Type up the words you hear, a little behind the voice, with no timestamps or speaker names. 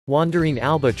Wandering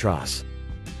albatross.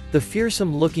 The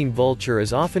fearsome-looking vulture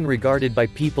is often regarded by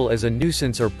people as a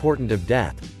nuisance or portent of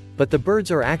death, but the birds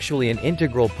are actually an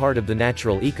integral part of the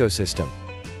natural ecosystem.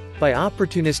 By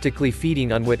opportunistically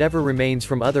feeding on whatever remains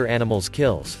from other animals'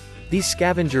 kills, these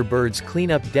scavenger birds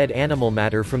clean up dead animal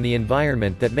matter from the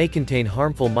environment that may contain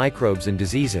harmful microbes and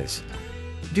diseases.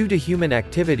 Due to human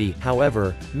activity,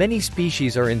 however, many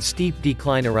species are in steep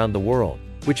decline around the world,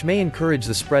 which may encourage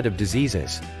the spread of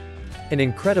diseases. An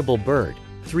incredible bird.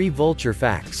 3 vulture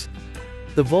facts.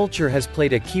 The vulture has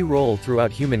played a key role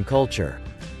throughout human culture.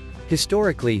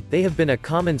 Historically, they have been a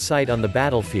common sight on the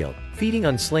battlefield, feeding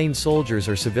on slain soldiers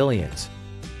or civilians.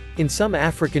 In some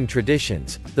African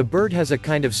traditions, the bird has a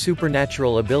kind of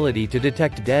supernatural ability to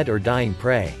detect dead or dying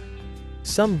prey.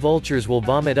 Some vultures will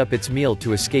vomit up its meal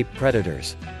to escape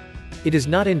predators. It is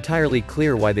not entirely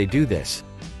clear why they do this.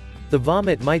 The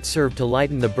vomit might serve to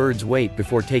lighten the bird's weight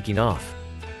before taking off.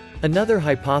 Another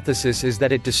hypothesis is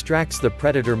that it distracts the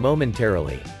predator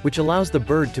momentarily, which allows the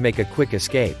bird to make a quick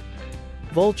escape.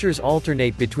 Vultures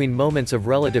alternate between moments of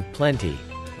relative plenty,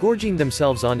 gorging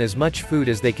themselves on as much food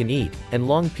as they can eat, and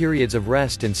long periods of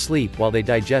rest and sleep while they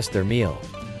digest their meal.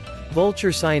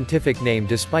 Vulture scientific name.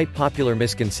 Despite popular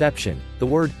misconception, the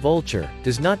word vulture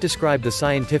does not describe the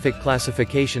scientific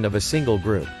classification of a single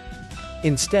group.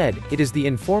 Instead, it is the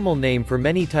informal name for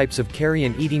many types of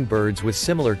carrion-eating birds with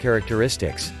similar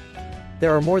characteristics.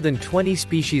 There are more than 20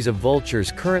 species of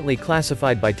vultures currently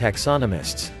classified by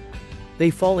taxonomists.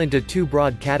 They fall into 2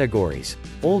 broad categories: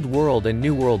 Old World and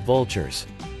New World vultures.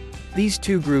 These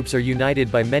 2 groups are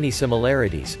united by many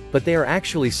similarities, but they are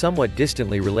actually somewhat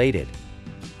distantly related.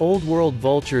 Old World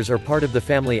vultures are part of the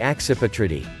family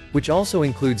Accipitridae, which also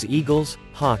includes eagles,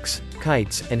 hawks,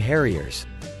 kites, and harriers.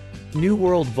 New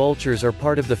World vultures are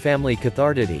part of the family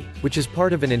Cathartidae, which is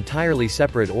part of an entirely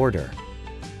separate order.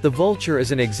 The vulture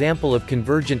is an example of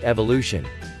convergent evolution,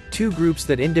 2 groups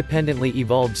that independently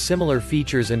evolved similar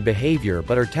features and behavior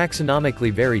but are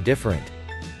taxonomically very different.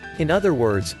 In other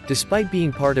words, despite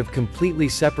being part of completely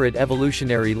separate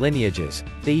evolutionary lineages,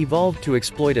 they evolved to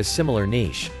exploit a similar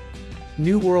niche.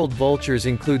 New World vultures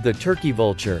include the turkey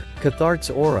vulture, Cathartes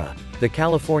aura, the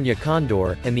California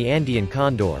condor, and the Andean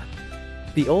condor.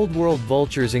 The Old World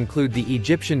vultures include the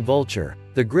Egyptian vulture,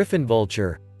 the griffon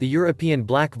vulture, the European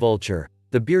black vulture,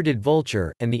 the bearded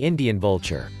vulture, and the Indian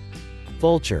vulture.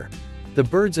 Vulture. The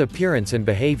bird's appearance and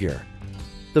behavior.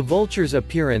 The vulture's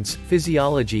appearance,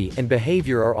 physiology, and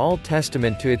behavior are all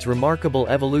testament to its remarkable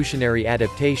evolutionary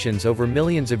adaptations over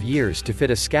millions of years to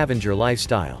fit a scavenger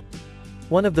lifestyle.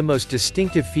 One of the most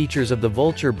distinctive features of the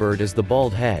vulture bird is the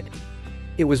bald head.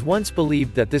 It was once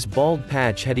believed that this bald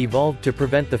patch had evolved to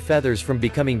prevent the feathers from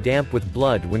becoming damp with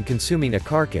blood when consuming a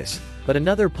carcass, but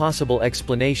another possible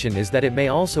explanation is that it may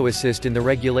also assist in the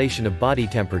regulation of body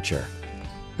temperature.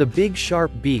 The big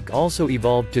sharp beak also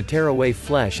evolved to tear away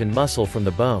flesh and muscle from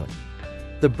the bone.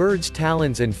 The bird's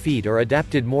talons and feet are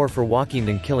adapted more for walking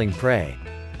than killing prey.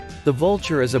 The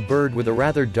vulture is a bird with a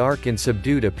rather dark and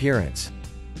subdued appearance.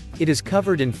 It is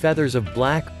covered in feathers of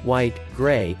black, white,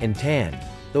 gray, and tan,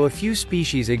 though a few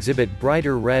species exhibit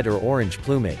brighter red or orange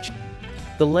plumage.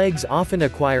 The legs often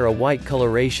acquire a white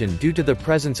coloration due to the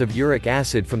presence of uric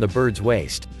acid from the bird's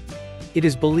waste. It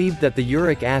is believed that the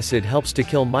uric acid helps to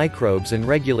kill microbes and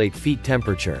regulate feet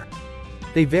temperature.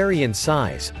 They vary in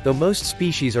size, though most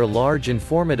species are large and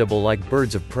formidable like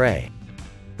birds of prey.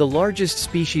 The largest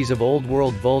species of Old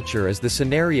World vulture is the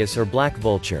cinereous or black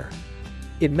vulture.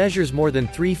 It measures more than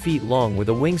 3 feet long with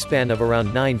a wingspan of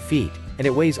around 9 feet, and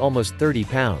it weighs almost 30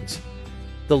 pounds.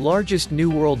 The largest New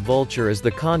World vulture is the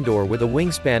condor with a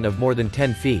wingspan of more than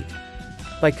 10 feet.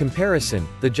 By comparison,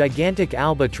 the gigantic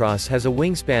albatross has a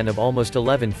wingspan of almost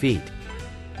 11 feet.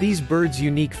 These birds'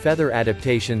 unique feather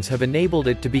adaptations have enabled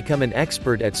it to become an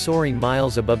expert at soaring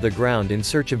miles above the ground in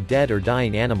search of dead or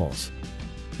dying animals.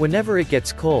 Whenever it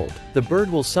gets cold, the bird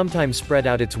will sometimes spread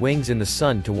out its wings in the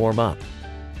sun to warm up.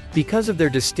 Because of their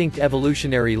distinct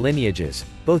evolutionary lineages,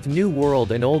 both New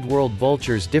World and Old World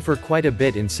vultures differ quite a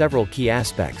bit in several key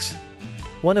aspects.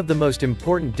 One of the most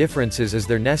important differences is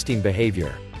their nesting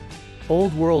behavior.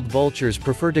 Old World vultures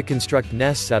prefer to construct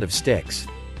nests out of sticks.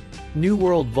 New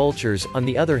World vultures, on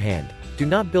the other hand, do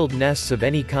not build nests of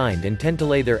any kind and tend to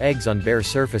lay their eggs on bare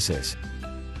surfaces.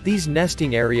 These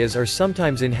nesting areas are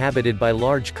sometimes inhabited by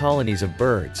large colonies of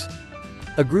birds.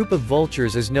 A group of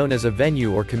vultures is known as a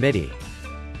venue or committee.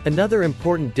 Another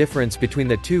important difference between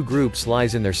the 2 groups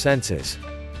lies in their senses.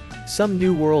 Some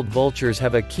New World vultures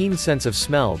have a keen sense of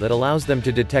smell that allows them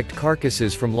to detect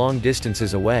carcasses from long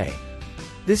distances away.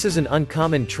 This is an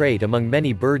uncommon trait among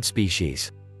many bird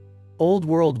species. Old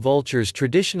World vultures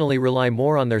traditionally rely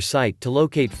more on their sight to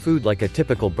locate food like a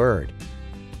typical bird.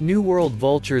 New World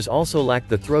vultures also lack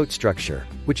the throat structure,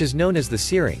 which is known as the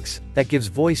syrinx, that gives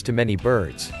voice to many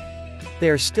birds.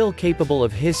 They are still capable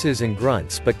of hisses and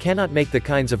grunts but cannot make the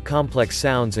kinds of complex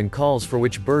sounds and calls for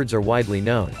which birds are widely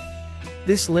known.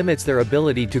 This limits their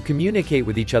ability to communicate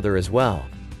with each other as well.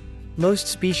 Most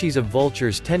species of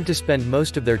vultures tend to spend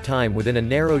most of their time within a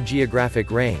narrow geographic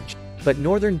range, but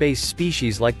northern-based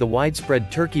species like the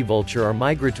widespread turkey vulture are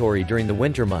migratory during the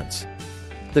winter months.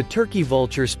 The turkey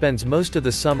vulture spends most of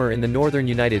the summer in the northern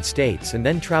United States and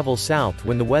then travels south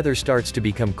when the weather starts to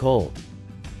become cold.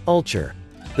 Vulture.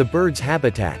 The bird's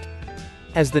habitat.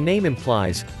 As the name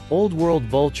implies, Old World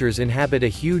vultures inhabit a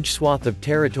huge swath of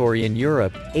territory in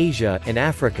Europe, Asia, and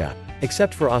Africa,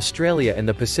 except for Australia and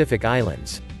the Pacific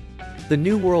Islands. The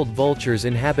New World vultures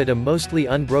inhabit a mostly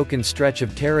unbroken stretch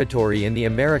of territory in the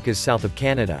Americas south of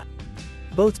Canada.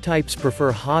 Both types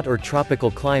prefer hot or tropical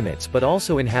climates but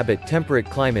also inhabit temperate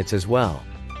climates as well.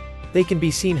 They can be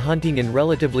seen hunting in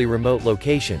relatively remote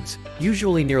locations,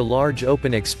 usually near large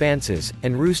open expanses,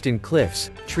 and roost in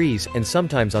cliffs, trees, and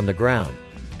sometimes on the ground.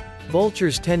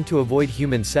 Vultures tend to avoid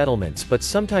human settlements but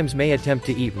sometimes may attempt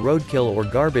to eat roadkill or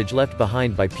garbage left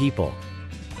behind by people.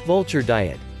 Vulture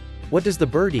diet. What does the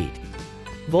bird eat?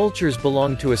 Vultures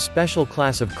belong to a special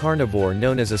class of carnivore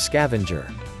known as a scavenger.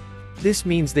 This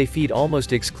means they feed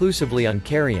almost exclusively on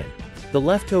carrion, the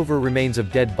leftover remains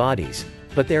of dead bodies,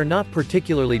 but they are not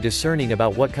particularly discerning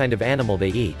about what kind of animal they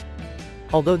eat.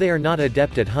 Although they are not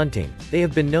adept at hunting, they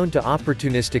have been known to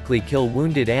opportunistically kill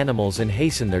wounded animals and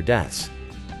hasten their deaths.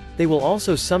 They will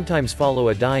also sometimes follow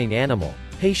a dying animal,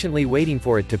 patiently waiting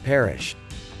for it to perish.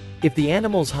 If the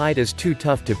animal's hide is too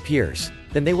tough to pierce,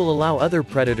 then they will allow other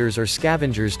predators or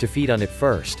scavengers to feed on it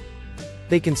first.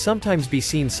 They can sometimes be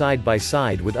seen side by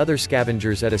side with other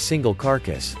scavengers at a single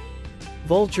carcass.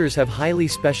 Vultures have highly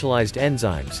specialized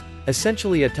enzymes,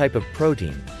 essentially a type of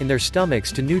protein, in their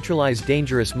stomachs to neutralize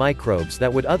dangerous microbes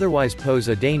that would otherwise pose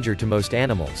a danger to most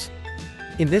animals.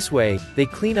 In this way, they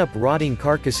clean up rotting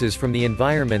carcasses from the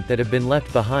environment that have been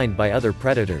left behind by other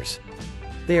predators.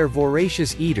 They are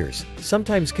voracious eaters,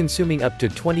 sometimes consuming up to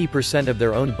 20% of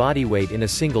their own body weight in a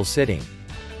single sitting.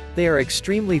 They are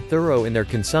extremely thorough in their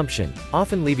consumption,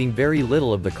 often leaving very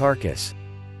little of the carcass.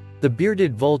 The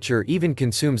bearded vulture even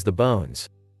consumes the bones.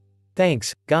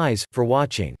 Thanks, guys, for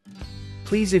watching.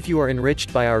 Please, if you are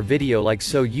enriched by our video like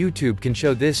so YouTube can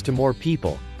show this to more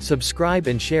people, subscribe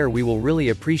and share, we will really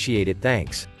appreciate it.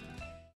 Thanks.